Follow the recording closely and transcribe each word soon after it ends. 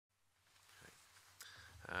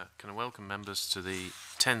Can I welcome members to the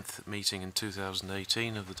 10th meeting in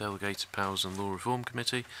 2018 of the Delegated Powers and Law Reform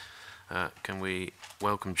Committee. Can we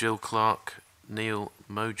welcome Jill Clark, Neel,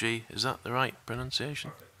 Mojee, is that the right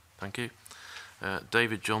pronunciation? Okay. Thank you.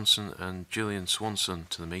 David Johnston and Gillian Swanson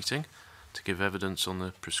to the meeting to give evidence on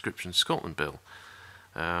the Prescription Scotland Bill.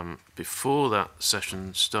 Before that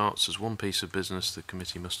session starts, there's one piece of business the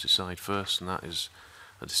committee must decide first, and that is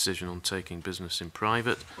a decision on taking business in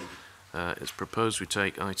private. It's proposed we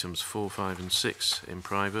take items 4, 5 and 6 in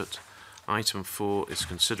private. Item 4 is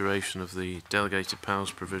consideration of the delegated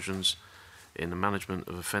powers provisions in the Management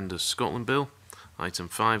of Offenders Scotland Bill. Item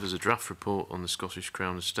 5 is a draft report on the Scottish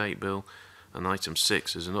Crown Estate Bill, and item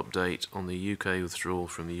 6 is an update on the UK withdrawal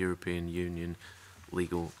from the European Union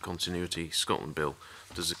Legal Continuity Scotland Bill.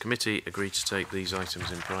 Does the committee agree to take these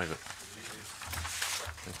items in private?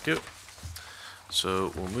 Thank you.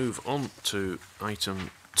 So we'll move on to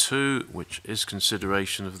item 2, which is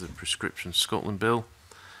consideration of the Prescription Scotland Bill.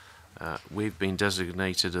 We've been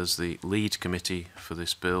designated as the lead committee for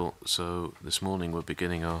this bill, so this morning we're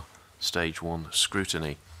beginning our stage 1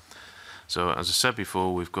 scrutiny. So as I said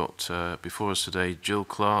before, we've got before us today Jill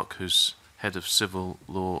Clark, who's Head of Civil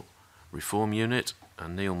Law Reform Unit,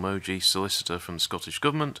 and Neel Mojee, Solicitor from the Scottish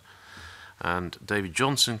Government, and David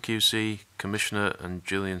Johnston QC, Commissioner, and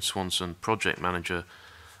Gillian Swanson, Project Manager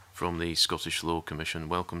from the Scottish Law Commission.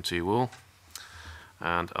 Welcome to you all.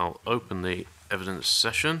 And I'll open the evidence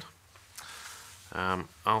session.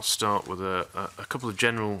 I'll start with a couple of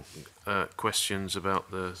general questions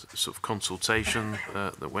about the sort of consultation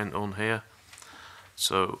that went on here.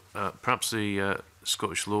 So perhaps the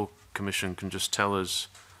Scottish Law Commission can just tell us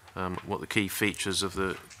what the key features of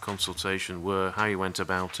the consultation were, how you went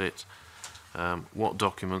about it, what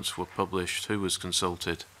documents were published, who was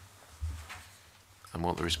consulted, and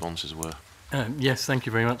what the responses were. Yes, thank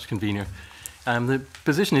you very much, Convener. The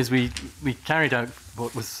position is we carried out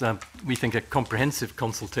what was, we think, a comprehensive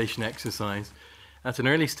consultation exercise. At an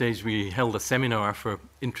early stage, we held a seminar for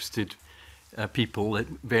interested people,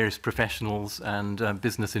 various professionals and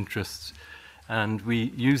business interests, and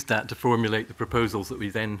we used that to formulate the proposals that we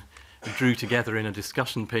then drew together in a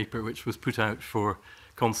discussion paper, which was put out for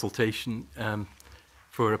consultation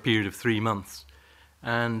for a period of 3 months.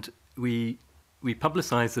 And we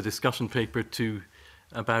publicised the discussion paper to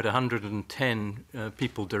about 110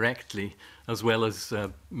 people directly, as well as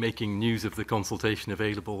making news of the consultation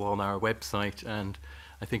available on our website and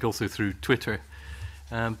I think also through Twitter.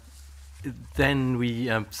 Then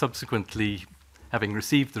we subsequently, having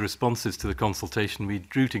received the responses to the consultation, we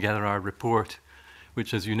drew together our report,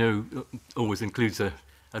 which, as you know, always includes a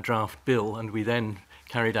draft bill, and we then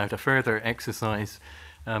carried out a further exercise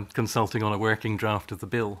consulting on a working draft of the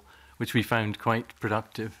bill, which we found quite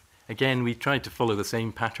productive. Again, we tried to follow the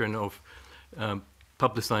same pattern of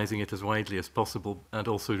publicising it as widely as possible and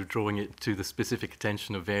also drawing it to the specific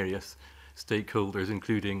attention of various stakeholders,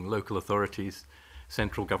 including local authorities,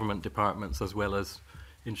 central government departments, as well as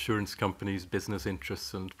insurance companies, business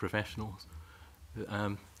interests and professionals.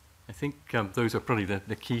 I think those are probably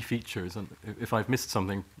the key features, and if I've missed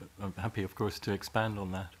something, I'm happy, of course, to expand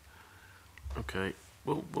on that. Okay.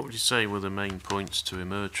 Well, what would you say were the main points to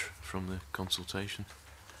emerge from the consultation?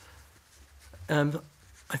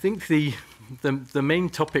 I think the main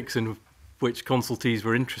topics in which consultees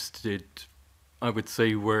were interested, I would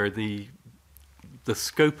say, were the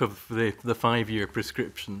scope of the 5-year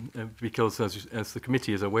prescription, because as the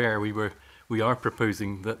committee is aware, we are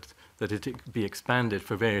proposing that it be expanded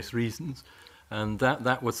for various reasons, and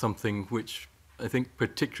that was something which I think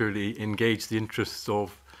particularly engaged the interests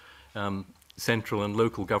of central and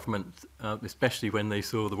local government, especially when they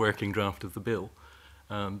saw the working draft of the bill.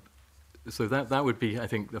 So that would be, I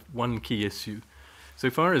think, the one key issue.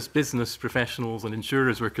 So far as business professionals and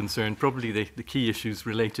insurers were concerned, probably the key issues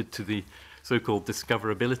related to the so-called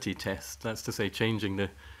discoverability test. That's to say, changing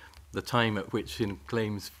the time at which in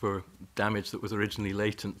claims for damage that was originally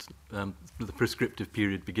latent, the prescriptive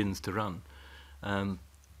period begins to run.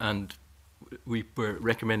 And we were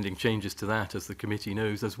recommending changes to that, as the committee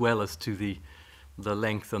knows, as well as to the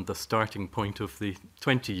length and the starting point of the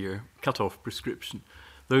 20-year cut-off prescription.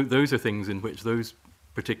 Those are things in which those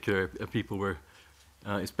particular people were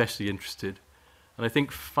especially interested. And I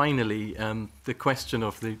think finally, the question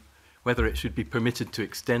of whether it should be permitted to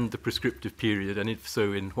extend the prescriptive period, and if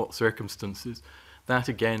so, in what circumstances, that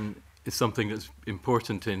again is something that's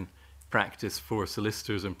important in practice for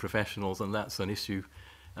solicitors and professionals, and that's an issue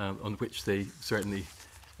on which they certainly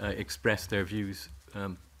express their views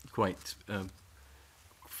quite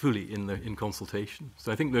fully in consultation.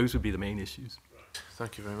 So I think those would be the main issues.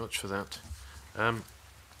 Thank you very much for that.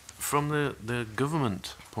 From the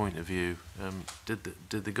government point of view, did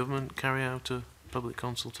the government carry out a public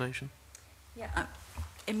consultation? Yeah,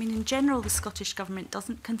 I mean, in general, the Scottish Government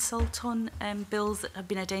doesn't consult on bills that have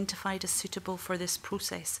been identified as suitable for this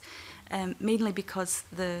process, mainly because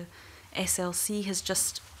the SLC has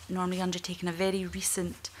just normally undertaken a very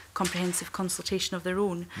recent comprehensive consultation of their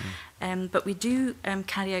own. But we do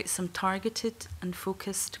carry out some targeted and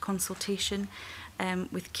focused consultation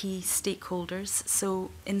with key stakeholders.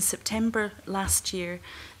 So in September last year,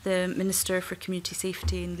 the Minister for Community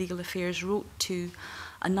Safety and Legal Affairs wrote to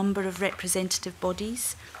a number of representative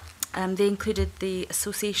bodies. They included the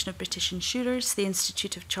Association of British Insurers, the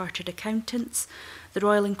Institute of Chartered Accountants, the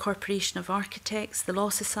Royal Incorporation of Architects, the Law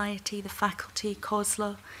Society, the Faculty,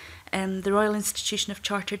 COSLA, the Royal Institution of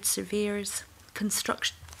Chartered Surveyors,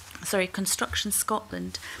 Construction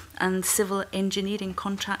Scotland, and Civil Engineering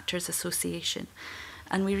Contractors Association.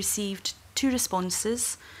 And we received 2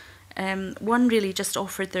 responses. One really just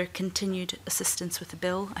offered their continued assistance with the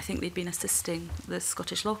bill. I think they'd been assisting the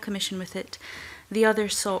Scottish Law Commission with it. The other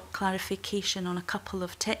sought clarification on a couple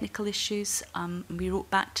of technical issues. We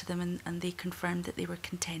wrote back to them and they confirmed that they were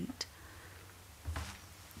content.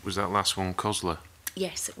 Was that last one COSLA?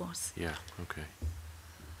 Yes, it was. Yeah, okay.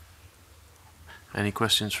 Any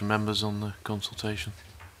questions from members on the consultation?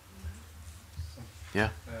 Yeah?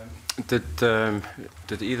 Did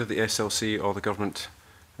either the SLC or the government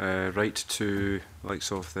write to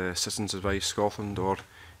likes of the Citizens Advice Scotland or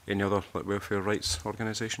any other welfare rights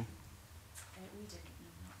organisation? We didn't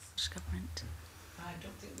know, not Scottish Government. I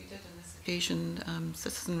don't think we did on this occasion.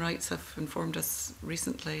 Citizen Rights have informed us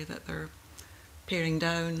recently that they're paring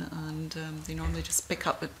down, and they normally just pick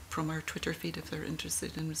up it from our Twitter feed if they're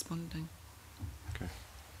interested in responding. Okay,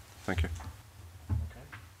 thank you.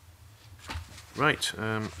 Right,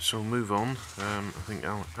 so we'll move on. I think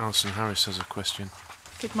Alison Harris has a question.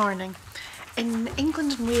 Good morning. In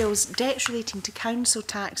England and Wales, debts relating to council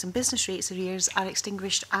tax and business rates arrears are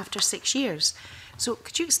extinguished after 6 years. So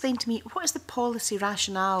could you explain to me what is the policy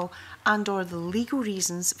rationale and or the legal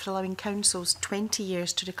reasons for allowing councils 20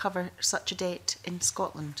 years to recover such a debt in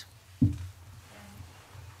Scotland?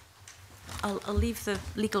 I'll leave the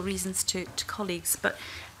legal reasons to colleagues, but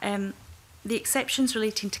the exceptions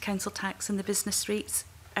relating to council tax and the business rates,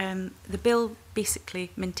 the bill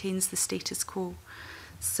basically maintains the status quo.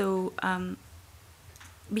 So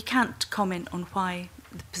we can't comment on why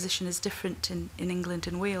the position is different in England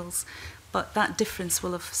and Wales, but that difference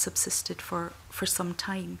will have subsisted for some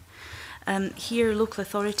time. Here, local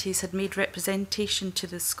authorities had made representation to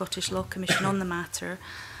the Scottish Law Commission on the matter,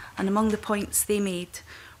 and among the points they made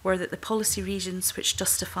were that the policy reasons which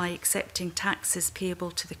justify accepting taxes payable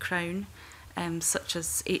to the Crown, such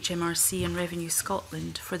as HMRC and Revenue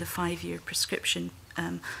Scotland for the 5-year prescription,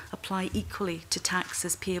 apply equally to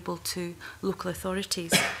taxes payable to local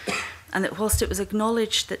authorities. And that whilst it was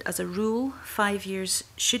acknowledged that as a rule 5 years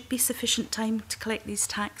should be sufficient time to collect these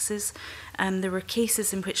taxes, there were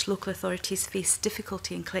cases in which local authorities faced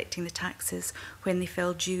difficulty in collecting the taxes when they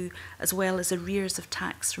fell due, as well as arrears of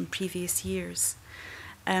tax from previous years.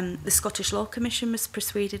 The Scottish Law Commission was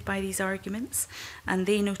persuaded by these arguments, and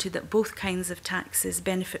they noted that both kinds of taxes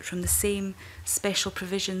benefit from the same special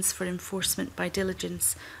provisions for enforcement by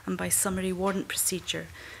diligence and by summary warrant procedure,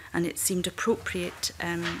 and it seemed appropriate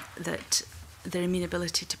that their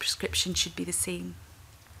amenability to prescription should be the same.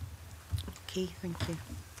 Okay, thank you.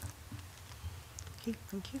 Okay,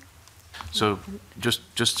 thank you. So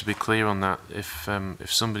just to be clear on that, if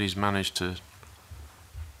somebody's managed to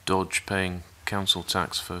dodge paying council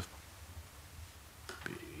tax for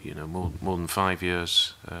more than 5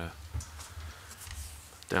 years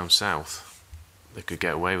down south, they could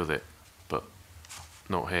get away with it, but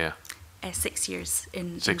not here. 6 years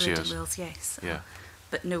in 6 England years. and Wales, yes. Yeah.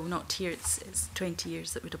 But no, not here. It's 20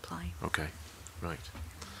 years that would apply. Okay, right.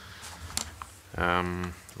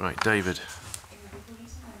 Right, David.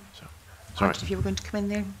 Sorry. If you were going to come in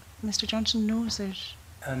there, Mr. Johnston, no, is there?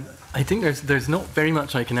 I think there's not very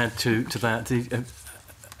much I can add to that.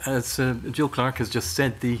 As Jill Clark has just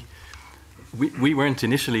said, we weren't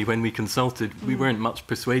initially, when we consulted, we weren't much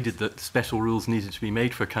persuaded that special rules needed to be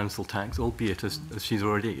made for council tax, albeit, as she's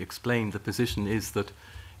already explained, the position is that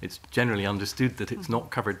it's generally understood that it's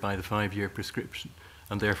not covered by the 5-year prescription,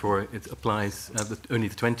 and therefore it applies, only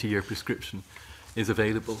the 20-year prescription is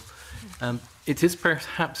available. It is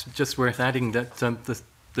perhaps just worth adding that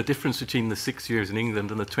the difference between the 6 years in England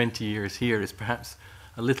and the 20 years here is perhaps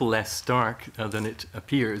a little less stark than it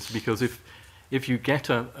appears, because if you get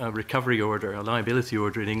a recovery order, a liability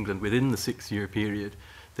order in England within the 6-year period,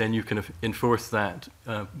 then you can enforce that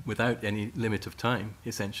without any limit of time,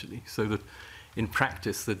 essentially. So that in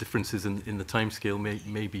practice, the differences in the timescale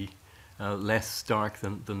may be less stark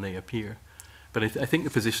than they appear. But I think the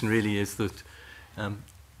position really is that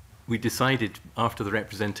we decided after the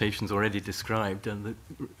representations already described and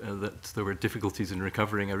that there were difficulties in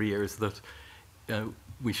recovering arrears, that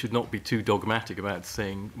we should not be too dogmatic about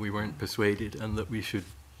saying we weren't persuaded and that we should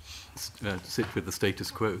sit with the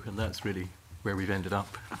status quo, and that's really where we've ended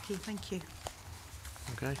up. Okay, thank you.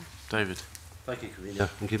 Okay, David. Thank you, Karina,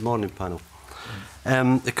 and good morning, panel.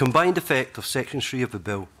 The combined effect of Section 3 of the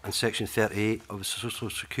Bill and Section 38 of the Social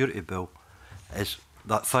Security Bill is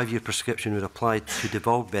that 5-year prescription would apply to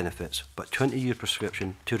devolved benefits, but 20-year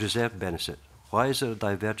prescription to reserved benefit. Why is there a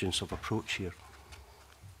divergence of approach here?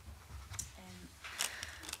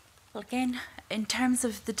 Well, again, in terms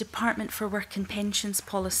of the Department for Work and Pensions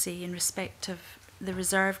policy in respect of the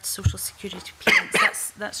reserved social security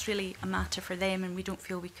payments, that's really a matter for them, and we don't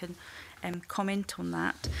feel we can comment on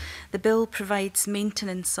that. The bill provides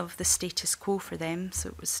maintenance of the status quo for them, so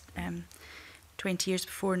it was 20 years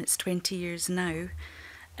before and it's 20 years now.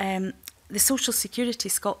 The Social Security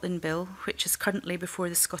Scotland Bill, which is currently before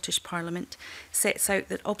the Scottish Parliament, sets out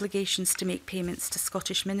that obligations to make payments to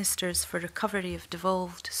Scottish ministers for recovery of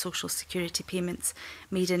devolved social security payments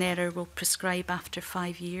made in error will prescribe after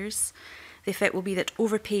 5 years. The effect will be that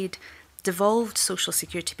overpaid devolved social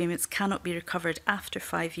security payments cannot be recovered after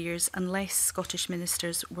 5 years unless Scottish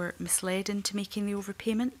ministers were misled into making the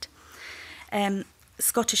overpayment.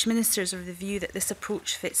 Scottish ministers are of the view that this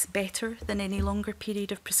approach fits better than any longer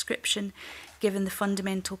period of prescription, given the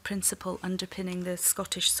fundamental principle underpinning the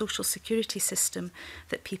Scottish social security system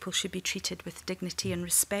that people should be treated with dignity and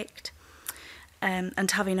respect. And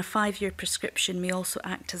having a 5-year prescription may also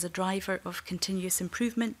act as a driver of continuous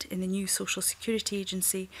improvement in the new Social Security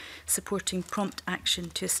Agency, supporting prompt action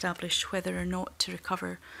to establish whether or not to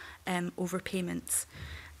recover overpayments.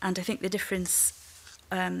 And I think the difference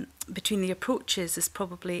between the approaches is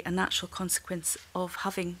probably a natural consequence of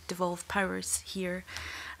having devolved powers here,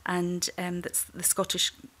 and that the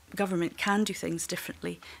Scottish Government can do things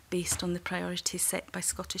differently based on the priorities set by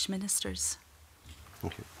Scottish ministers.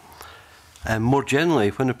 Okay. More generally,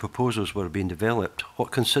 when the proposals were being developed,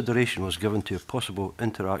 what consideration was given to a possible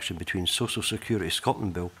interaction between Social Security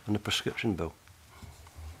Scotland Bill and the Prescription Bill?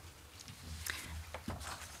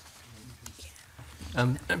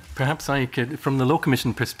 Perhaps I could, from the Law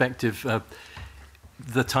Commission perspective,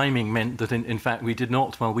 the timing meant that in fact we did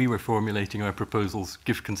not, while we were formulating our proposals,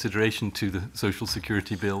 give consideration to the Social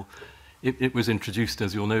Security Bill. It was introduced,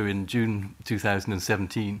 as you'll know, in June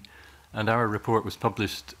 2017, and our report was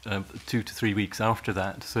published 2 to 3 weeks after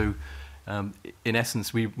that. So in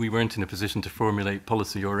essence, we weren't in a position to formulate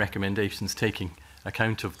policy or recommendations taking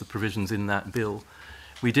account of the provisions in that bill.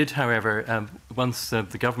 We did, however, once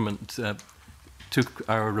the government took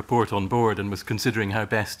our report on board and was considering how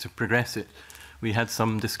best to progress it, we had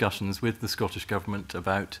some discussions with the Scottish Government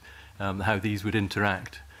about how these would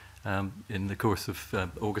interact in the course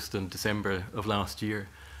of August and December of last year.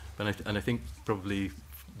 And I think probably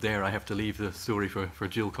there I have to leave the story for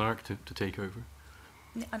Jill Clark to take over.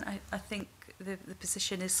 And I think the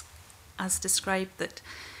position is, as described, that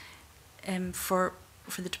for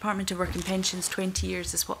the Department of Work and Pensions, 20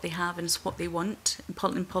 years is what they have and is what they want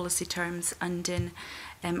in policy terms, and in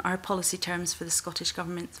our policy terms for the Scottish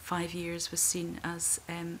Government, 5 years was seen as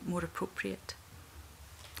more appropriate,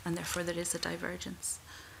 and therefore there is a divergence.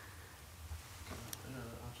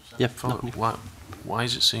 Yeah, Why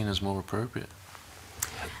is it seen as more appropriate?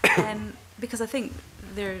 Because I think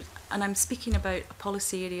there, and I'm speaking about a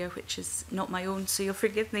policy area which is not my own, so you'll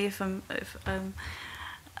forgive me if I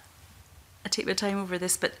take my time over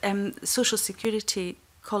this, but Social Security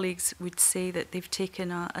colleagues would say that they've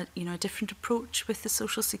taken a different approach with the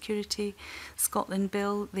Social Security Scotland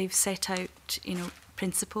Bill. They've set out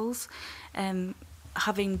principles.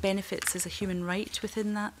 Having benefits is a human right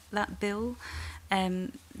within that bill.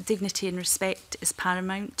 Dignity and respect is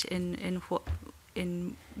paramount in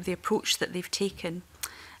the approach that they've taken,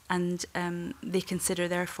 and they consider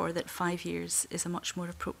therefore that 5 years is a much more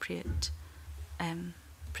appropriate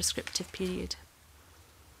prescriptive period.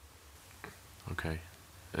 Okay.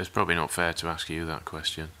 It's probably not fair to ask you that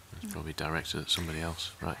question. It's probably directed at somebody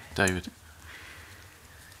else. Right, David.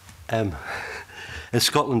 In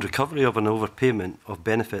Scotland, recovery of an overpayment of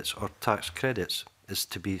benefits or tax credits is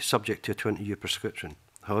to be subject to a 20-year prescription.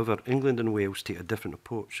 However, England and Wales take a different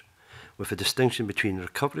approach, with a distinction between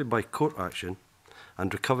recovery by court action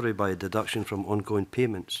and recovery by a deduction from ongoing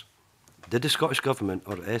payments. Did the Scottish Government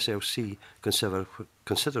or SLC consider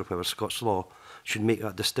whether Scots law should make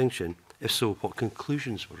that distinction? If so, what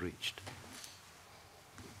conclusions were reached?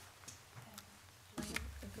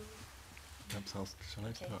 Perhaps shall I?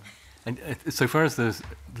 Okay. And so far as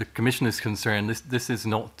the Commission is concerned, this is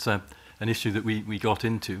not an issue that we got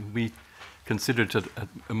into. We considered at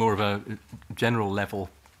a more of a general level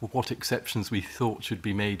what exceptions we thought should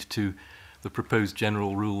be made to the proposed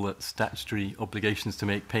general rule that statutory obligations to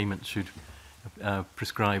make payments should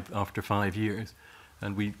prescribe after 5 years.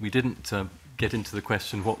 And we didn't get into the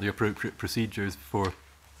question what the appropriate procedures for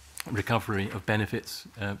recovery of benefits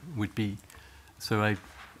would be. So I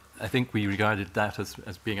think we regarded that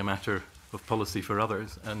as being a matter of policy for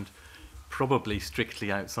others and probably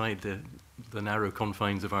strictly outside the narrow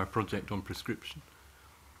confines of our project on prescription.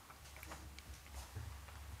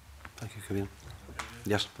 Thank you, Gillian.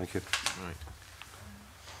 Yes, thank you. Right.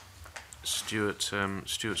 Stuart's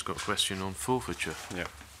got a question on forfeiture. Yeah.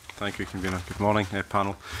 Thank you, Convener. Good morning,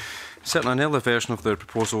 panel. Certainly, an earlier version of the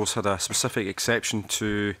proposals had a specific exception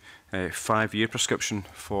to 5-year prescription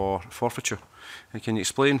for forfeiture. Can you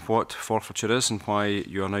explain what forfeiture is and why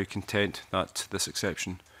you are now content that this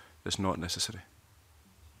exception is not necessary?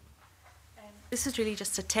 This is really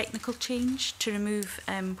just a technical change to remove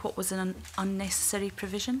what was an unnecessary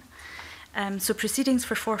provision. So proceedings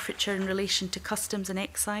for forfeiture in relation to customs and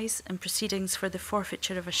excise and proceedings for the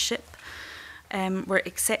forfeiture of a ship were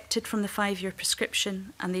accepted from the 5-year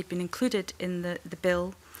prescription, and they'd been included in the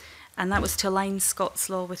bill, and that was to align Scots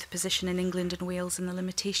law with the position in England and Wales in the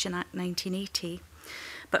Limitation Act 1980.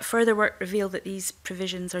 But further work revealed that these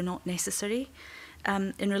provisions are not necessary.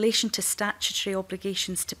 In relation to statutory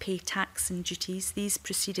obligations to pay tax and duties, these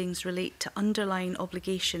proceedings relate to underlying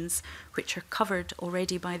obligations which are covered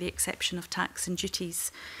already by the exception of tax and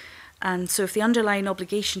duties. And so if the underlying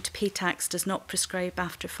obligation to pay tax does not prescribe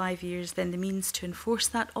after 5 years, then the means to enforce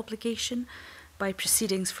that obligation by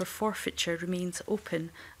proceedings for forfeiture remains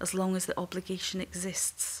open as long as the obligation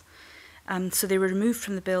exists. So they were removed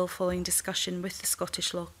from the bill following discussion with the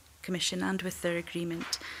Scottish Law Commission and with their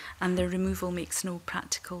agreement, and their removal makes no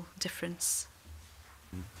practical difference.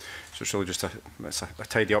 So it's really just a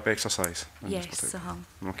tidy up exercise? Yes,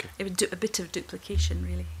 okay. It would do a bit of duplication,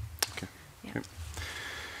 really. Okay. Yeah.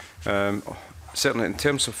 Okay. Certainly in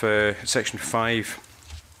terms of section 5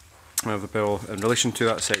 of the bill, in relation to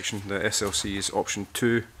that section, the SLC's option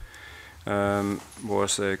 2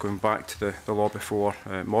 was going back to the law before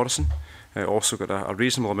Morrison. Also got a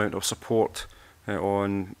reasonable amount of support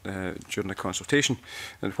during the consultation.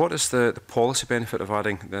 And what is the policy benefit of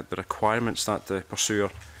adding the requirements that the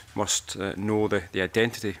pursuer must know the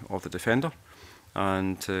identity of the defender?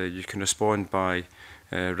 And you can respond by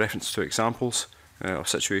reference to examples of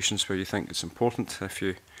situations where you think it's important, if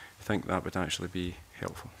you think that would actually be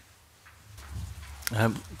helpful.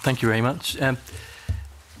 Thank you very much.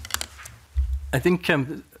 I think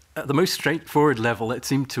at the most straightforward level, it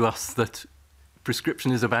seemed to us that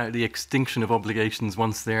prescription is about the extinction of obligations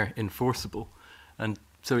once they're enforceable. And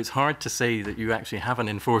so it's hard to say that you actually have an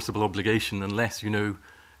enforceable obligation unless you know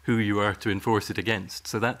who you are to enforce it against.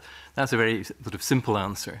 So that's a very sort of simple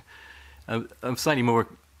answer. A slightly more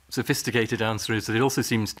sophisticated answer is that it also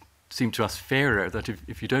seemed to us fairer that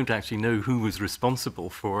if you don't actually know who was responsible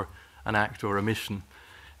for an act or omission,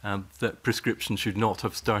 that prescription should not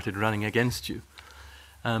have started running against you.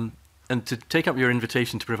 And to take up your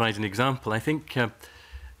invitation to provide an example, I think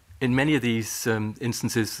in many of these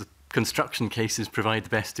instances, the construction cases provide the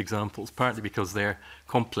best examples, partly because they're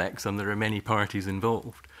complex and there are many parties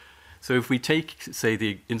involved. So if we take, say,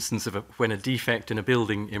 the instance of when a defect in a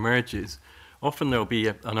building emerges, often there'll be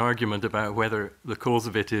an argument about whether the cause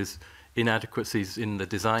of it is inadequacies in the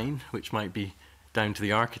design, which might be down to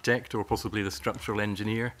the architect or possibly the structural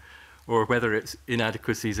engineer, or whether it's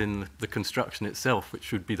inadequacies in the construction itself,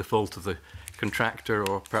 which would be the fault of the contractor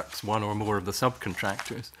or perhaps one or more of the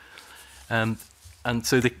subcontractors. And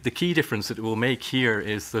so the key difference that it will make here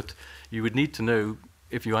is that you would need to know,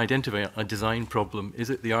 if you identify a design problem, is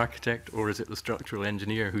it the architect or is it the structural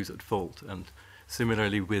engineer who's at fault? And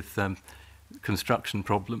similarly with construction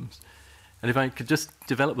problems. And if I could just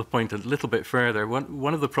develop the point a little bit further,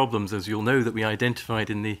 one of the problems, as you'll know, that we identified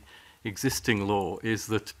in the existing law is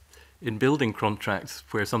that in building contracts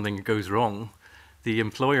where something goes wrong, the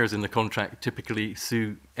employers in the contract typically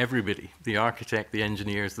sue everybody, the architect, the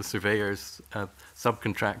engineers, the surveyors,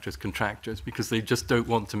 subcontractors, contractors, because they just don't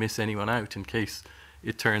want to miss anyone out in case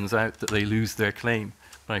it turns out that they lose their claim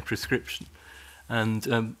by prescription.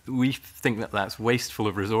 And we think that that's wasteful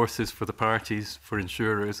of resources for the parties, for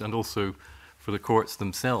insurers, and also for the courts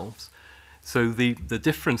themselves. So the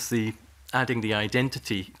difference, adding the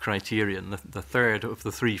identity criterion, the third of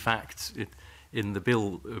the 3 facts in the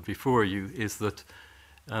bill before you, is that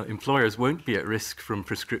employers won't be at risk from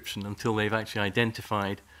prescription until they've actually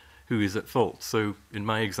identified who is at fault. So in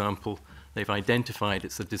my example, They've identified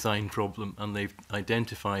it's a design problem, and they've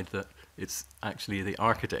identified that it's actually the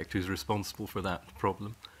architect who's responsible for that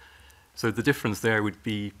problem. So the difference there would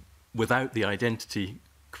be, without the identity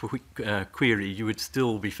query, you would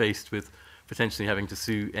still be faced with potentially having to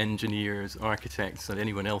sue engineers, architects, and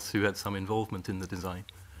anyone else who had some involvement in the design.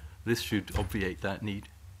 This should obviate that need.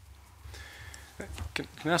 Can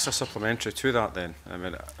I ask a supplementary to that then? I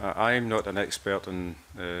mean, I'm not an expert in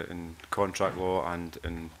contract law and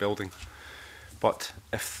in building, but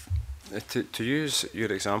if to use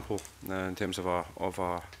your example in terms of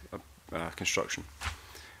a construction,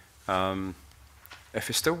 if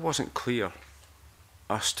it still wasn't clear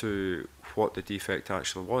as to what the defect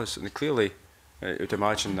actually was, and clearly I would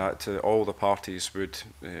imagine that all the parties would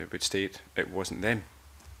state it wasn't them,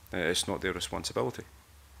 it's not their responsibility.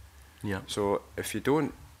 Yeah. So if you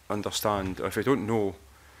don't understand, or if you don't know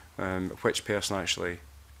which person actually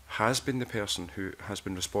has been the person who has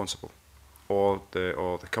been responsible, or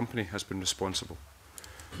the company has been responsible,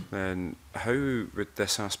 then how would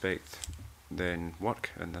this aspect then work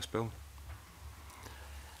in this bill?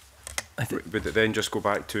 Would it then just go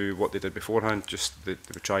back to what they did beforehand, just they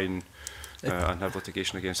would try and have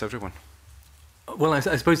litigation against everyone? Well, I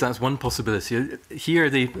suppose that's one possibility. Here,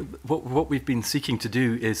 what we've been seeking to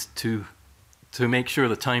do is to make sure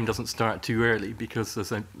the time doesn't start too early, because,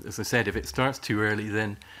 as I said, if it starts too early,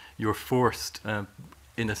 then you're forced,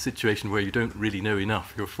 in a situation where you don't really know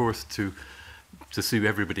enough, you're forced to sue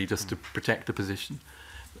everybody just to protect the position.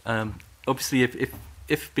 Obviously,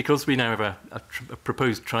 if because we now have a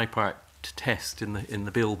proposed tripart test in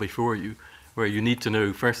the bill before you, where you need to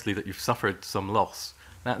know firstly that you've suffered some loss.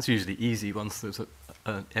 That's usually easy once there's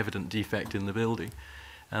an evident defect in the building.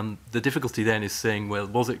 The difficulty then is saying, well,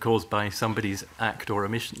 was it caused by somebody's act or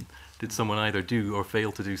omission? Did someone either do or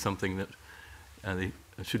fail to do something that they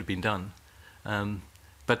should have been done?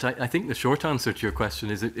 But I think the short answer to your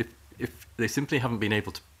question is if they simply haven't been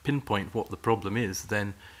able to pinpoint what the problem is,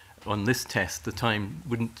 then on this test the time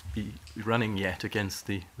wouldn't be running yet against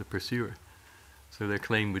the pursuer. So their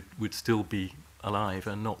claim would still be alive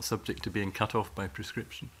and not subject to being cut off by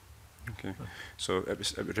prescription. Okay, so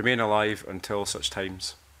it would remain alive until such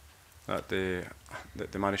times that they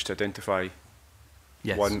manage to identify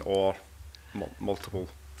Yes. one or multiple.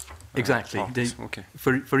 Exactly. Okay.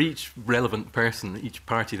 For each relevant person, each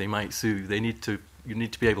party they might sue, you need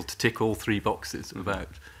to be able to tick all three boxes about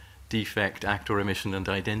defect, act or omission, and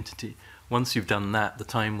identity. Once you've done that, the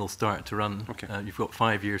time will start to run. Okay. You've got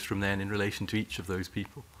 5 years from then in relation to each of those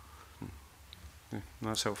people. Yeah,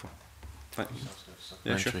 that's helpful. Thanks.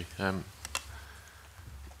 Yeah, sure.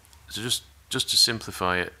 So just to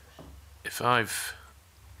simplify it, if I've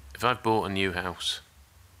bought a new house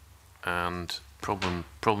and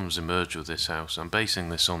problems emerge with this house, I'm basing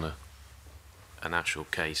this on an actual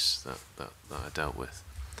case that I dealt with.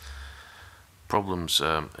 Problems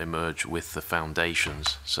emerge with the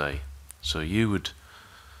foundations, say. So you would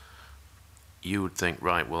think,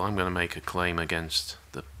 right, well, I'm going to make a claim against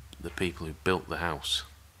the people who built the house.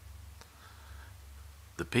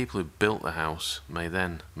 The people who built the house may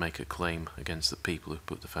then make a claim against the people who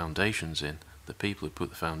put the foundations in. The people who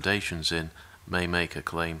put the foundations in may make a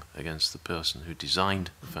claim against the person who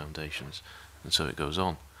designed the foundations, and so it goes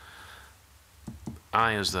on.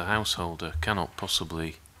 I, as the householder, cannot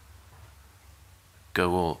possibly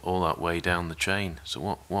go all that way down the chain. So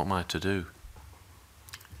what am I to do?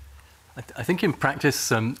 I think in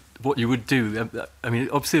practice, what you would do, I mean,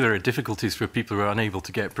 obviously there are difficulties for people who are unable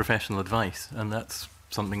to get professional advice, and that's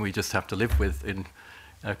something we just have to live with in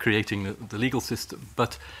creating the legal system.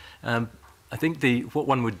 But I think what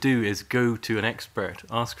one would do is go to an expert,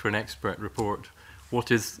 ask for an expert report.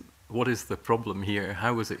 What is the problem here?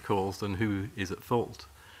 How was it caused, and who is at fault?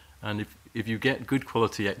 And if you get good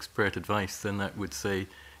quality expert advice, then that would say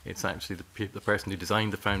it's actually the person who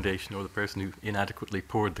designed the foundation or the person who inadequately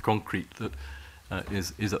poured the concrete that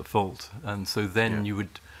is at fault. And so then you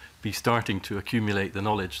would be starting to accumulate the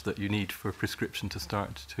knowledge that you need for prescription to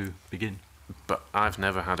start to begin. But I've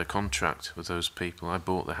never had a contract with those people. I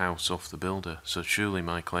bought the house off the builder, so surely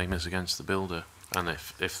my claim is against the builder. And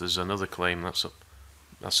if there's another claim, that's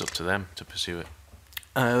up to them to pursue it.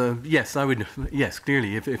 Yes, I would. Yes,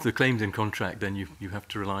 clearly, if the claim's in contract, then you have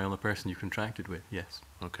to rely on the person you contracted with. Yes.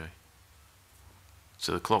 Okay.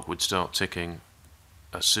 So the clock would start ticking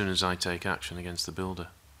as soon as I take action against the builder.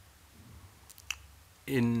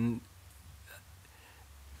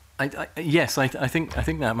 Yes, I think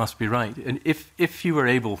that must be right. And if you were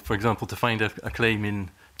able, for example, to find a claim in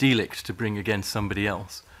Delegated to bring against somebody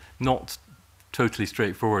else, not totally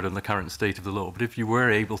straightforward on the current state of the law, but if you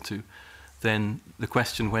were able to, then the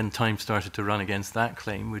question when time started to run against that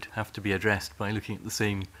claim would have to be addressed by looking at the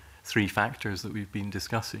same 3 factors that we've been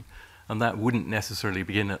discussing. And that wouldn't necessarily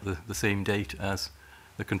begin at the same date as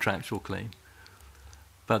the contractual claim.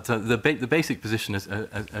 But the basic position,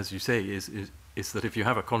 as you say, is that if you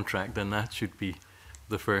have a contract, then that should be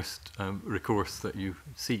the first recourse that you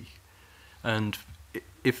seek. And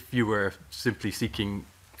if you were simply seeking,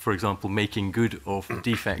 for example, making good of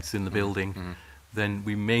defects in the building, then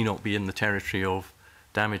we may not be in the territory of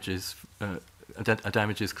damages, a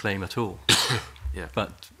damages claim at all. Yeah.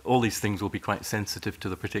 But all these things will be quite sensitive to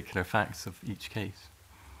the particular facts of each case.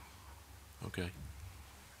 Okay.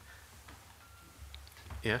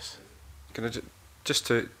 Yes? Can I just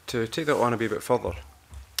to take that on a wee bit further,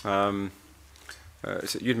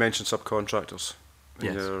 you'd mentioned subcontractors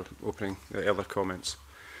in your opening earlier comments,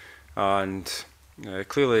 and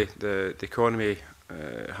clearly the economy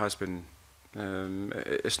has been,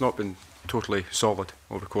 it's not been totally solid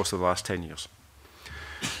over the course of the last 10 years,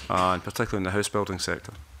 and particularly in the house building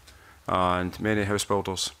sector. And many house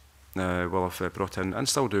builders will have brought in, and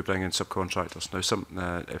still do bring in, subcontractors.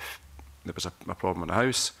 Now, if there was a problem in the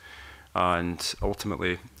house, and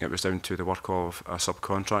ultimately it was down to the work of a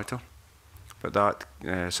subcontractor, but that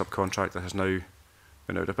subcontractor has now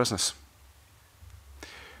been out of business.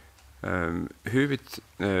 Who would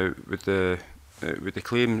the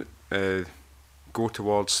claim go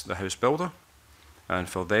towards the house builder, and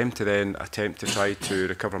for them to then attempt to try to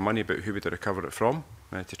recover money, but who would they recover it from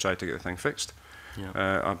to try to get the thing fixed?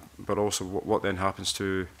 Yeah. But also what then happens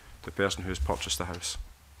to the person who's purchased the house?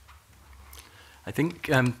 I think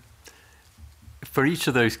for each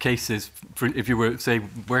of those cases, if you were, say,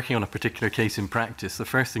 working on a particular case in practice, the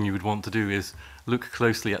first thing you would want to do is look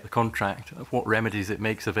closely at the contract, of what remedies it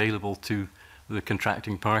makes available to the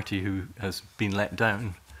contracting party who has been let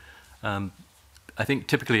down. I think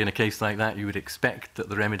typically in a case like that, you would expect that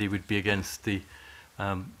the remedy would be against the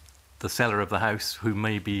seller of the house, who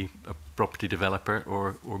may be a property developer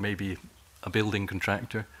or maybe a building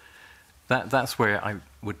contractor. That's where I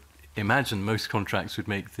would imagine most contracts would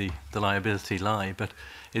make the liability lie, but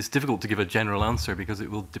it's difficult to give a general answer because it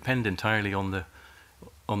will depend entirely on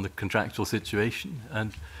the contractual situation.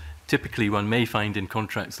 And typically one may find in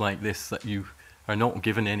contracts like this that you are not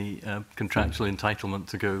given any contractual entitlement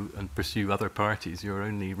to go and pursue other parties. Your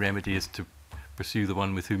only remedy is to pursue the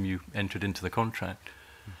one with whom you entered into the contract.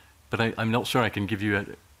 But I'm not sure I can give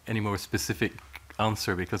you any more specific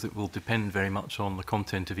answer because it will depend very much on the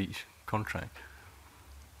content of each contract.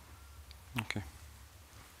 Okay.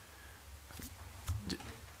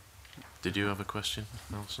 Did you have a question,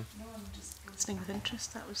 Nelson? No, I'm just listening with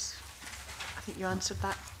interest. That was, I think you answered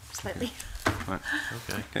that slightly. Right.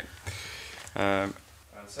 Okay.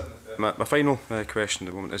 My final question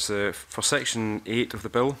at the moment is for Section 8 of the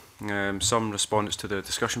bill. Some respondents to the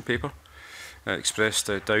discussion paper expressed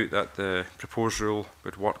doubt that the proposed rule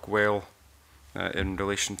would work well in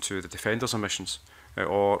relation to the defender's omissions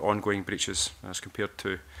or ongoing breaches as compared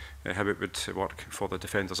to how it would work for the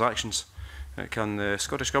defender's actions. Can the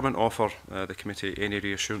Scottish Government offer the committee any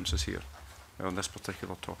reassurances here on this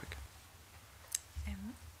particular topic?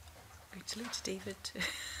 Going to look to David to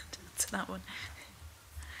answer that one.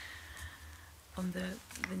 On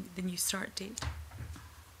the new start date.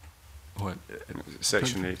 What?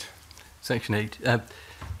 Section 8. Section 8.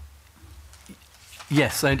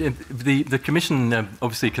 Yes, the Commission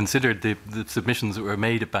obviously considered the submissions that were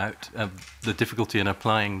made about the difficulty in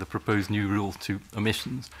applying the proposed new rule to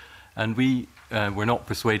omissions, and we were not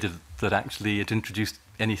persuaded that actually it introduced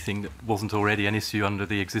anything that wasn't already an issue under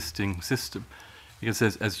the existing system. Because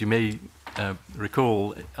as you may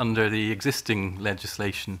recall, under the existing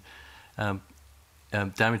legislation,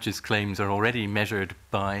 damages claims are already measured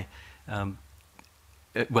by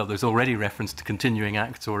well, there's already reference to continuing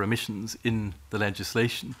acts or omissions in the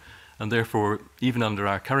legislation, and therefore, even under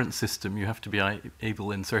our current system, you have to be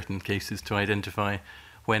able in certain cases to identify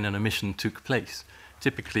when an omission took place.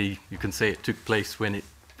 Typically, you can say it took place when it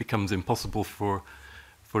becomes impossible for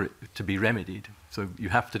it to be remedied. So you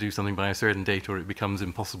have to do something by a certain date or it becomes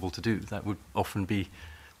impossible to do. That would often be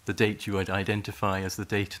the date you would identify as the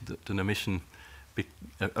date that an omission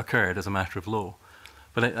occurred as a matter of law.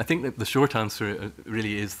 But I think that the short answer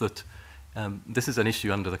really is that this is an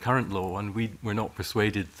issue under the current law, and we're not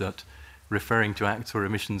persuaded that referring to acts or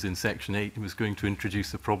omissions in Section 8 was going to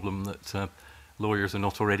introduce a problem that lawyers are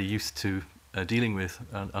not already used to dealing with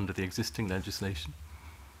under the existing legislation.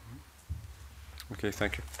 Okay,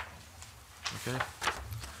 thank you.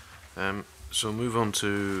 Okay. So we'll move on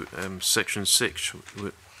to Section 6,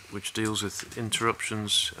 which deals with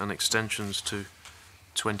interruptions and extensions to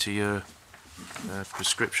 20-year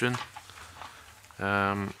prescription.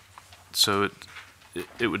 So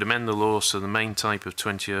it would amend the law so the main type of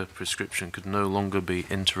 20-year prescription could no longer be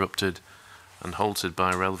interrupted and halted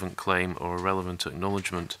by a relevant claim or a relevant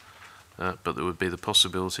acknowledgement, but there would be the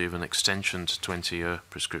possibility of an extension to 20-year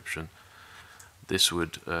prescription. This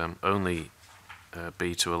would only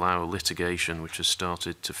be to allow litigation which has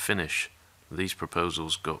started to finish. These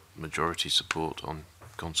proposals got majority support on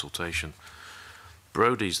consultation.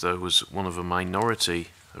 Brodie's, though, was one of a minority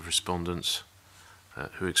of respondents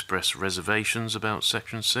who expressed reservations about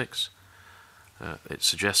Section 6. It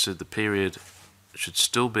suggested the period should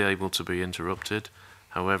still be able to be interrupted,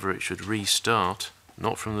 however it should restart,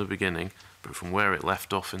 not from the beginning, but from where it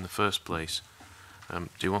left off in the first place. Do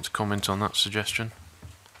you want to comment on that suggestion?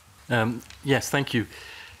 Yes, thank you.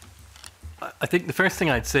 I think the first thing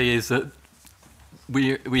I'd say is that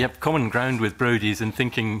we have common ground with Brodie's in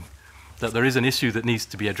thinking that there is an issue that needs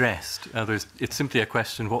to be addressed. It's simply a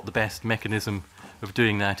question what the best mechanism of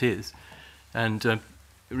doing that is. And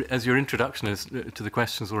as your introduction to the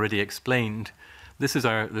questions already explained, this is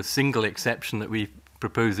the single exception that we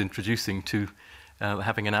propose introducing to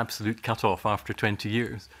having an absolute cut-off after 20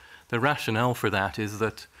 years. The rationale for that is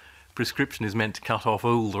that prescription is meant to cut off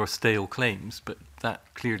old or stale claims, but that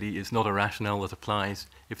clearly is not a rationale that applies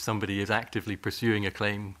if somebody is actively pursuing a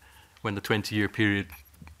claim when the 20-year period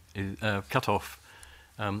cut-off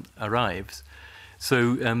arrives.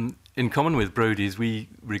 So in common with Brodie's, we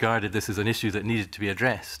regarded this as an issue that needed to be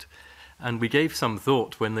addressed. And we gave some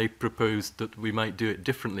thought when they proposed that we might do it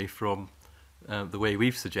differently from the way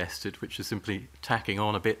we've suggested, which is simply tacking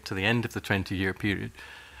on a bit to the end of the 20-year period.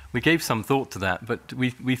 We gave some thought to that, but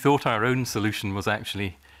we thought our own solution was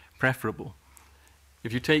actually preferable.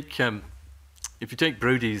 If you take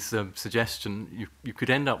Brodie's suggestion, you could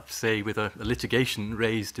end up, say, with a litigation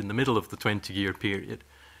raised in the middle of the 20-year period,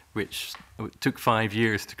 which took 5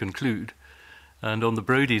 years to conclude. And on the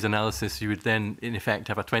Brodie's analysis, you would then, in effect,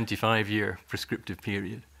 have a 25-year prescriptive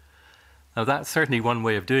period. Now, that's certainly one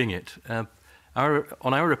way of doing it. On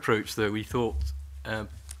our approach, though, we thought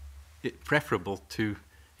it preferable to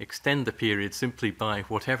extend the period simply by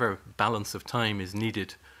whatever balance of time is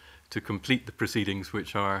needed to complete the proceedings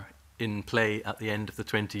which are in play at the end of the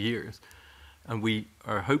 20 years. And we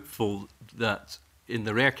are hopeful that in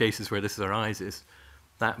the rare cases where this arises,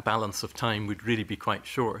 that balance of time would really be quite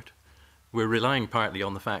short. We're relying partly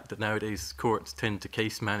on the fact that nowadays courts tend to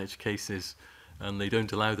case manage cases and they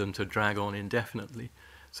don't allow them to drag on indefinitely.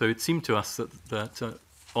 So it seemed to us that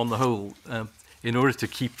on the whole, in order to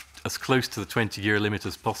keep as close to the 20-year limit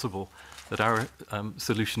as possible, that our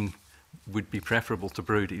solution would be preferable to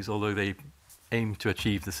Brodie's, although they aim to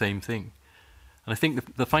achieve the same thing. And I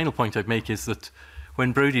think the final point I'd make is that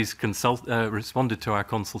when Brodie's responded to our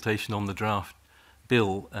consultation on the draft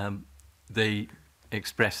bill, they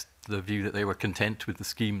expressed the view that they were content with the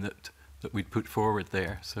scheme that we'd put forward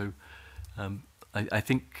there. So I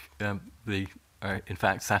think they are in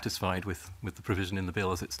fact satisfied with the provision in the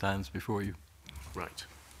bill as it stands before you. Right.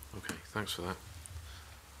 Okay, thanks for that.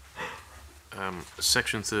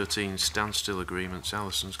 Section 13, standstill agreements.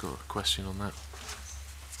 Alison's got a question on that.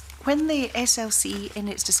 When the SLC in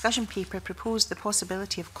its discussion paper proposed the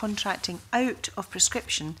possibility of contracting out of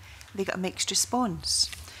prescription, they got a mixed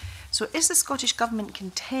response. So is the Scottish Government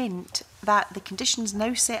content that the conditions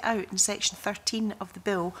now set out in Section 13 of the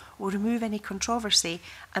bill will remove any controversy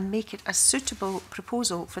and make it a suitable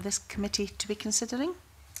proposal for this committee to be considering?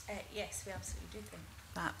 Yes, we absolutely do think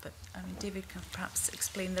that, but I mean, David can perhaps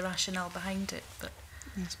explain the rationale behind it. But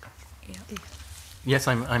yes, yeah. Yes,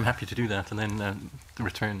 I'm happy to do that, and then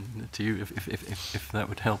return to you if that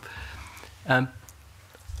would help. I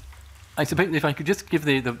suppose if I could just give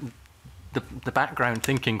the background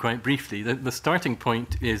thinking quite briefly. The starting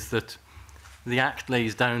point is that the Act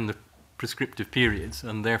lays down the prescriptive periods,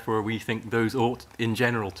 and therefore we think those ought, in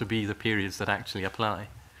general, to be the periods that actually apply.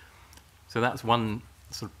 So that's one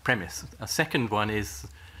sort of premise. A second one is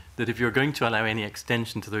that if you're going to allow any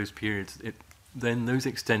extension to those periods, then those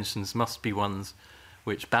extensions must be ones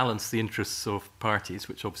which balance the interests of parties,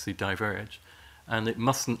 which obviously diverge, and it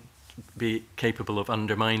mustn't be capable of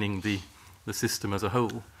undermining the system as a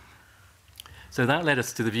whole. So that led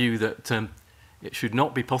us to the view that it should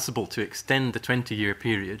not be possible to extend the 20-year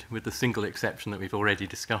period, with the single exception that we've already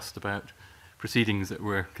discussed about proceedings that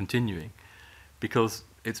were continuing, because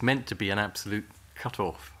it's meant to be an absolute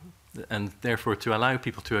cut-off, and therefore to allow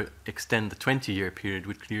people to extend the 20-year period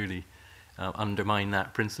would clearly undermine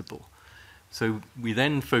that principle. So we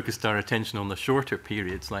then focused our attention on the shorter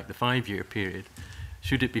periods, like the 5-year period.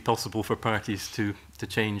 Should it be possible for parties to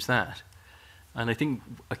change that? And I think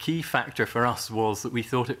a key factor for us was that we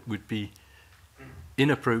thought it would be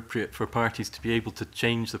inappropriate for parties to be able to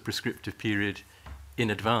change the prescriptive period in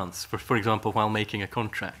advance, for example, while making a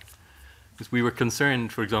contract. Because we were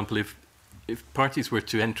concerned, for example, if parties were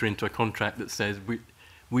to enter into a contract that says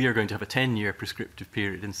we are going to have a 10-year prescriptive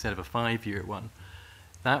period instead of a 5-year one,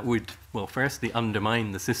 that would, well, firstly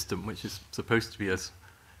undermine the system, which is supposed to be as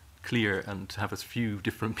clear and have as few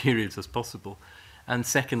different periods as possible. And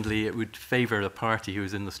secondly, it would favour the party who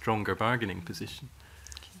is in the stronger bargaining position.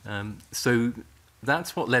 So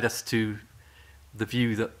that's what led us to the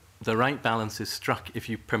view that the right balance is struck if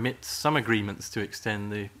you permit some agreements to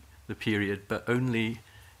extend the period, but only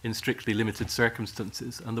in strictly limited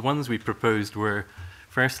circumstances. And the ones we proposed were,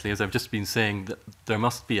 firstly, as I've just been saying, that there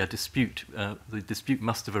must be a dispute. The dispute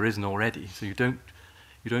must have arisen already. So you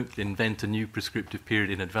don't invent a new prescriptive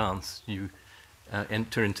period in advance. You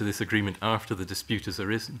enter into this agreement after the dispute has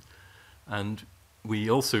arisen. And we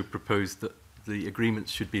also proposed that the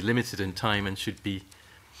agreements should be limited in time and should be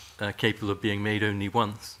capable of being made only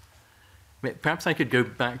once. Perhaps I could go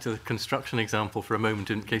back to the construction example for a moment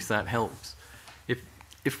in case that helps.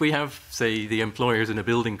 If we have, say, the employers in a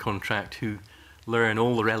building contract who learn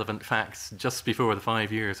all the relevant facts just before the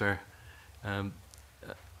 5 years are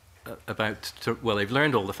well, they've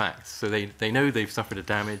learned all the facts, so they know they've suffered a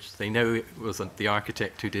damage, they know it wasn't the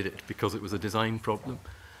architect who did it because it was a design problem.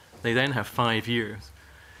 They then have 5 years.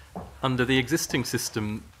 Under the existing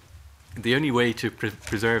system, the only way to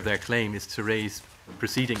preserve their claim is to raise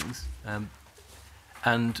proceedings.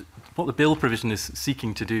 And what the bill provision is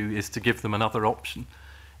seeking to do is to give them another option.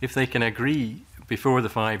 If they can agree before the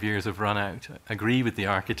 5 years have run out, agree with the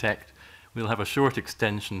architect, we'll have a short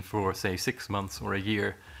extension for, say, 6 months or a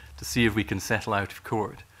year to see if we can settle out of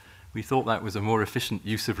court. We thought that was a more efficient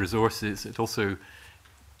use of resources. It also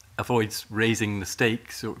avoids raising the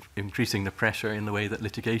stakes or increasing the pressure in the way that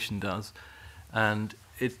litigation does. And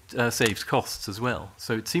it saves costs as well.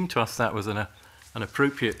 So it seemed to us that was an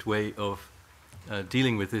appropriate way of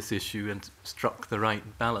dealing with this issue and struck the right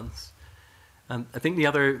balance. And I think the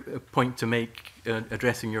other point to make,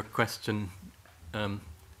 addressing your question,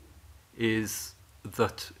 is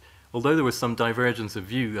that although there was some divergence of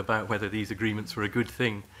view about whether these agreements were a good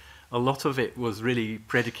thing, a lot of it was really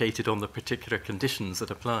predicated on the particular conditions that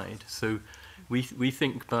applied. So we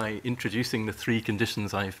think by introducing the 3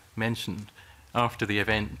 conditions I've mentioned after the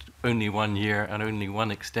event, only 1 year and only 1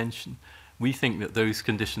 extension, we think that those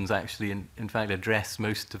conditions actually in fact address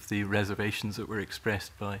most of the reservations that were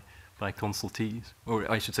expressed by consultees, or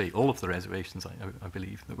I should say all of the reservations, I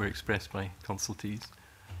believe, that were expressed by consultees.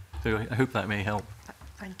 So I hope that may help.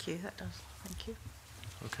 Thank you, that does. Thank you.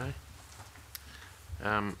 Okay.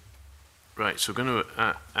 Right, so we're going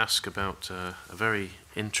to ask about a very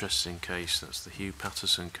interesting case. That's the Hugh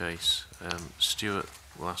Patterson case. Stuart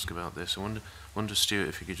will ask about this. I wonder, Stuart,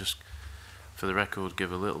 if you could just, for the record,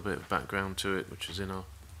 give a little bit of background to it, which is in our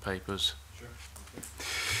papers. Sure.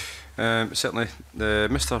 Certainly,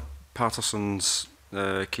 Mr. Patterson's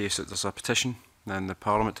case, there's a petition, and the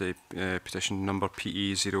parliamentary petition number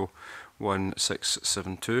PE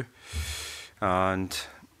 01672, and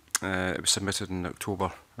it was submitted in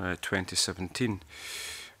October 2017.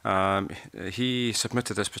 He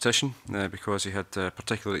submitted this petition because he had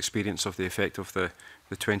particular experience of the effect of the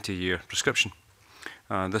 20-year prescription.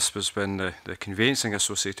 This was when the conveyancing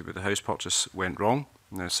associated with the house purchase went wrong,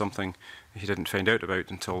 something he didn't find out about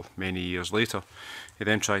until many years later. He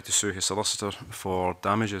then tried to sue his solicitor for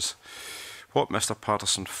damages. What Mr.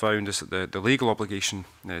 Patterson found is that the legal obligation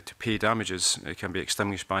to pay damages can be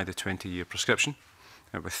extinguished by the 20-year prescription,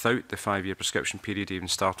 without the 5-year prescription period even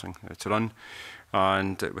starting to run,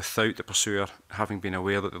 and without the pursuer having been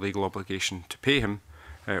aware that the legal obligation to pay him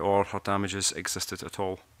or her damages existed at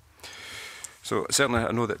all. So certainly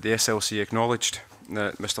I know that the SLC acknowledged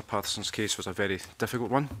that Mr. Patterson's case was a very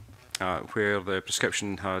difficult one, where the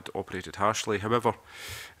prescription had operated harshly. However,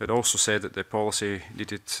 it also said that the policy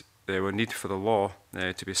need for the law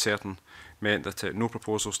to be certain meant that no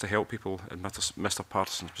proposals to help people in Mr.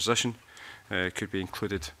 Patterson's position could be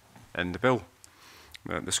included in the bill.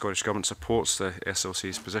 The Scottish Government supports the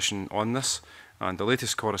SLC's position on this, and the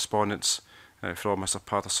latest correspondence from Mr.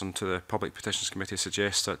 Patterson to the Public Petitions Committee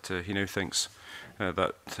suggests that he now thinks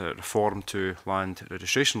that reform to land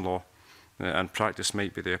registration law and practice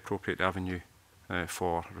might be the appropriate avenue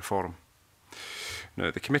for reform. Now,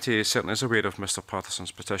 the committee certainly is aware of Mr.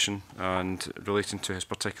 Patterson's petition and relating to his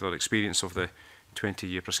particular experience of the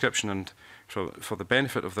 20-year prescription, and for the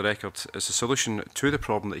benefit of the record is the solution to the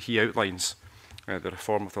problem that he outlines, the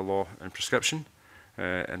reform of the law and prescription,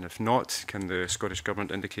 and if not, can the Scottish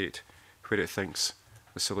Government indicate where it thinks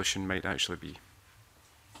the solution might actually be?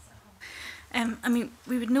 I mean,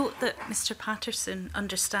 we would note that Mr Patterson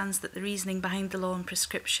understands that the reasoning behind the law on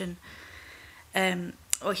prescription,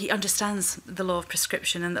 or he understands the law of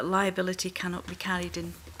prescription and that liability cannot be carried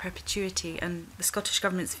in perpetuity. And the Scottish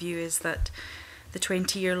Government's view is that the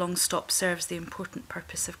 20-year-long stop serves the important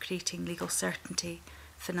purpose of creating legal certainty,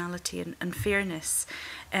 finality and fairness.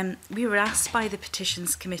 We were asked by the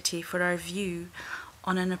Petitions Committee for our view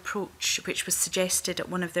on an approach which was suggested at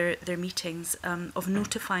one of their meetings of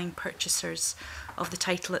notifying purchasers of the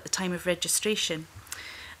title at the time of registration.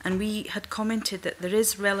 And we had commented that there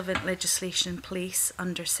is relevant legislation in place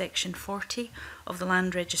under Section 40 of the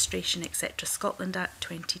Land Registration etc. Scotland Act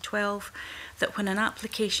 2012, that when an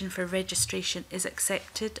application for registration is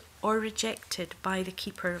accepted or rejected by the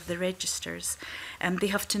keeper of the registers, they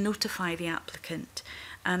have to notify the applicant.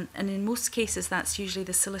 And in most cases, that's usually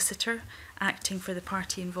the solicitor acting for the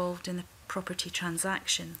party involved in the property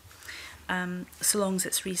transaction, so long as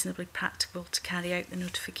it's reasonably practicable to carry out the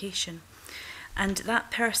notification. And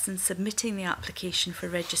that person submitting the application for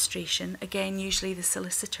registration, again, usually the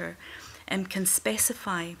solicitor, can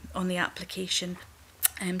specify on the application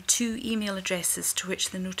 2 email addresses to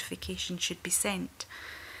which the notification should be sent.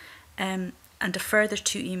 And a further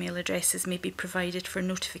 2 email addresses may be provided for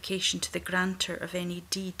notification to the grantor of any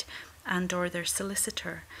deed and or their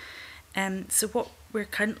solicitor. So what we're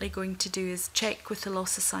currently going to do is check with the Law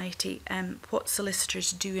Society what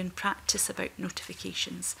solicitors do in practice about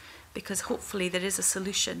notifications, because hopefully there is a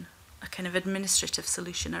solution, a kind of administrative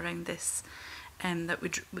solution around this that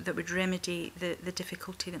would remedy the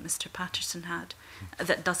difficulty that Mr Patterson had,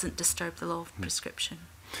 that doesn't disturb the law of prescription.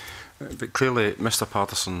 But clearly Mr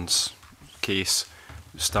Patterson's case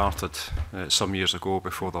started some years ago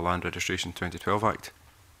before the Land Registration 2012 Act.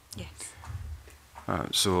 Yes.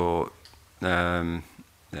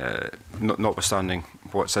 Notwithstanding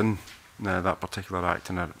what's in that particular act,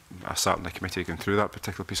 and I sat in the committee going through that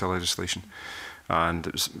particular piece of legislation, and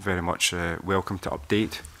it was very much welcome to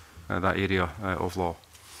update that area of law.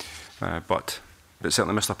 But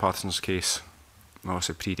certainly Mr Patterson's case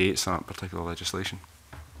obviously predates that particular legislation.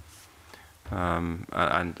 And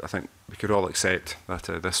I think we could all accept that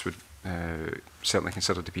this would certainly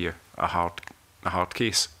consider to be a hard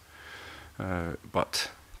case. But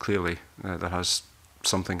clearly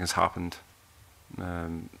something has happened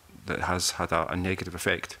that has had a negative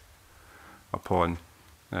effect upon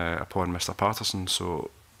Mr Patterson. So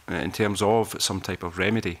in terms of some type of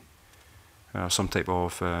remedy, some type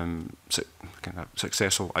of kind of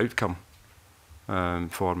successful outcome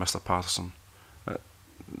for Mr Patterson,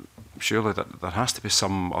 surely that there has to be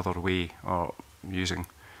some other way of using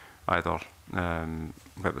either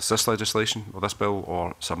whether it's this legislation or this bill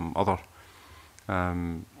or some other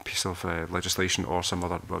piece of legislation or some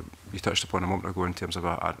other, well, you touched upon a moment ago in terms of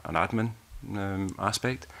an admin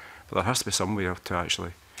aspect, but there has to be some way to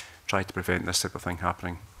actually try to prevent this type of thing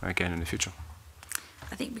happening again in the future.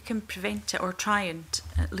 I think we can prevent it, or try and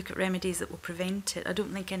look at remedies that will prevent it. I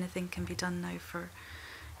don't think anything can be done now for,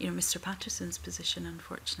 Mr Patterson's position,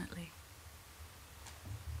 unfortunately.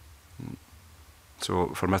 So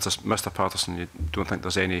for Mr Patterson, you don't think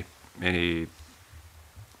there's any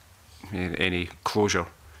closure,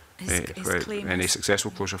 his claim any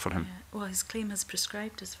successful closure for him? Well, his claim is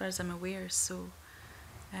prescribed as far as I'm aware, so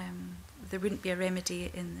there wouldn't be a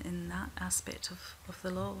remedy in that aspect of the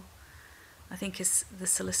law. I think the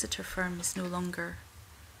solicitor firm is no longer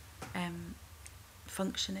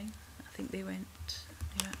functioning. I think they went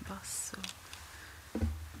bust.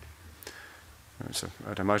 So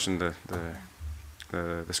I'd imagine the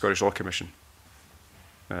Scottish Law Commission,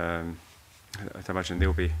 I'd imagine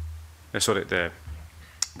they'll be sorry, the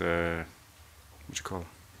what do you call them?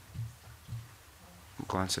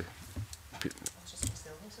 Glancy.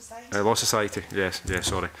 Law Society, yes,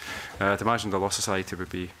 sorry. I'd imagine the Law Society would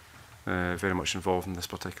be very much involved in this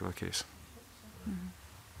particular case.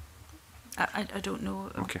 I don't know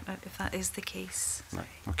if that is the case. Right.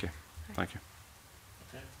 Okay, thank you.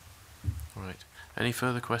 Okay. All right. Any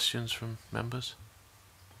further questions from members?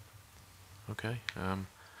 Okay.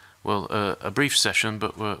 Well, a brief session,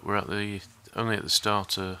 but we're only at the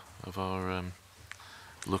start of our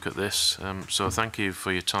look at this. So thank you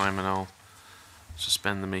for your time, and I'll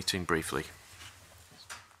suspend the meeting briefly.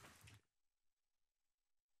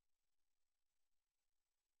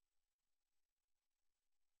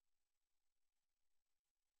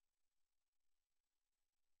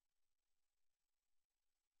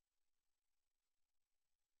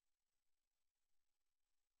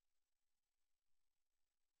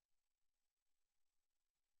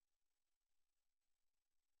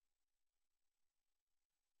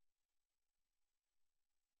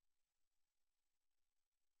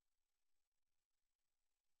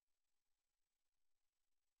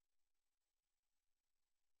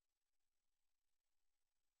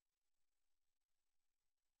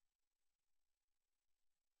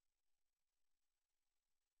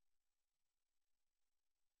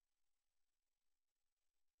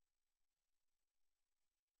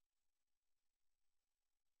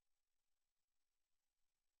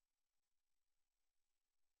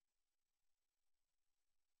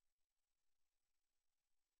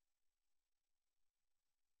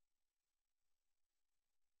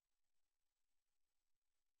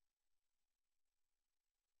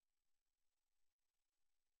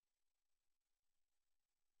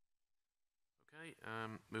 Okay,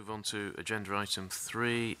 move on to agenda item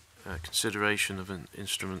 3, consideration of an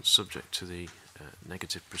instrument subject to the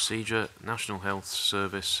negative procedure, National Health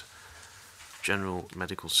Service, General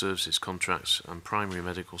Medical Services Contracts and Primary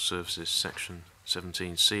Medical Services Section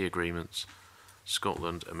 17C Agreements,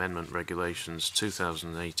 Scotland Amendment Regulations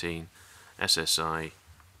 2018, SSI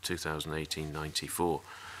 2018-94.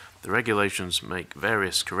 The regulations make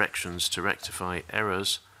various corrections to rectify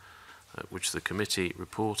errors which the committee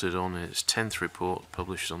reported on in its 10th report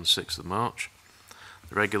published on the 6th of March.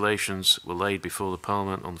 The regulations were laid before the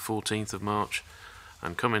Parliament on the 14th of March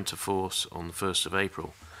and come into force on the 1st of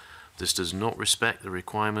April. This does not respect the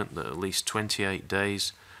requirement that at least 28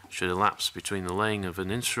 days should elapse between the laying of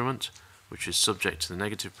an instrument, which is subject to the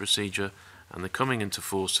negative procedure, and the coming into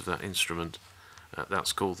force of that instrument.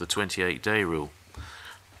 That's called the 28-day rule.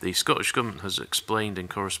 The Scottish Government has explained in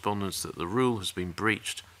correspondence that the rule has been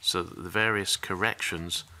breached so that the various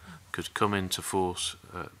corrections could come into force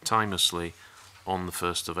timelessly on the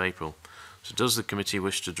 1st of April. So does the committee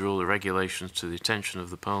wish to draw the regulations to the attention of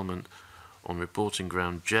the Parliament on reporting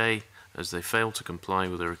ground J as they fail to comply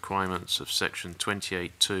with the requirements of section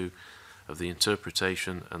 28.2 of the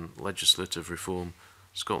Interpretation and Legislative Reform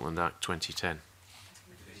Scotland Act 2010?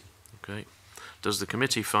 Okay. Does the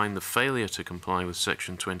committee find the failure to comply with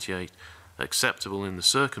section 28 acceptable in the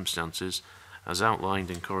circumstances as outlined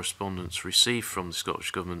in correspondence received from the Scottish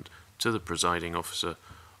Government to the presiding officer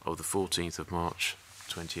of the 14th of March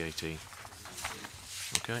 2018?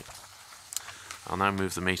 Okay. I'll now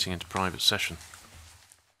move the meeting into private session.